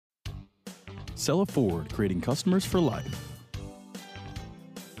Cella Ford, creating customers for life.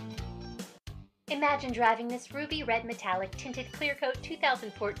 Imagine driving this ruby red metallic tinted clear coat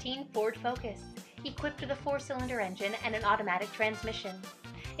 2014 Ford Focus, equipped with a 4-cylinder engine and an automatic transmission.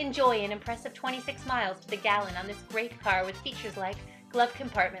 Enjoy an impressive 26 miles to the gallon on this great car with features like glove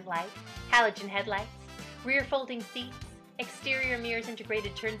compartment light, halogen headlights, rear folding seats, exterior mirrors,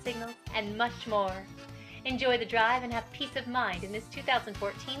 integrated turn signals, and much more. Enjoy the drive and have peace of mind in this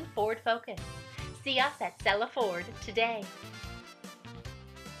 2014 Ford Focus. See us at Cella Ford today.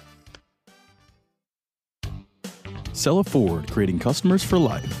 Cella Ford, creating customers for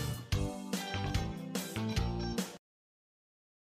life.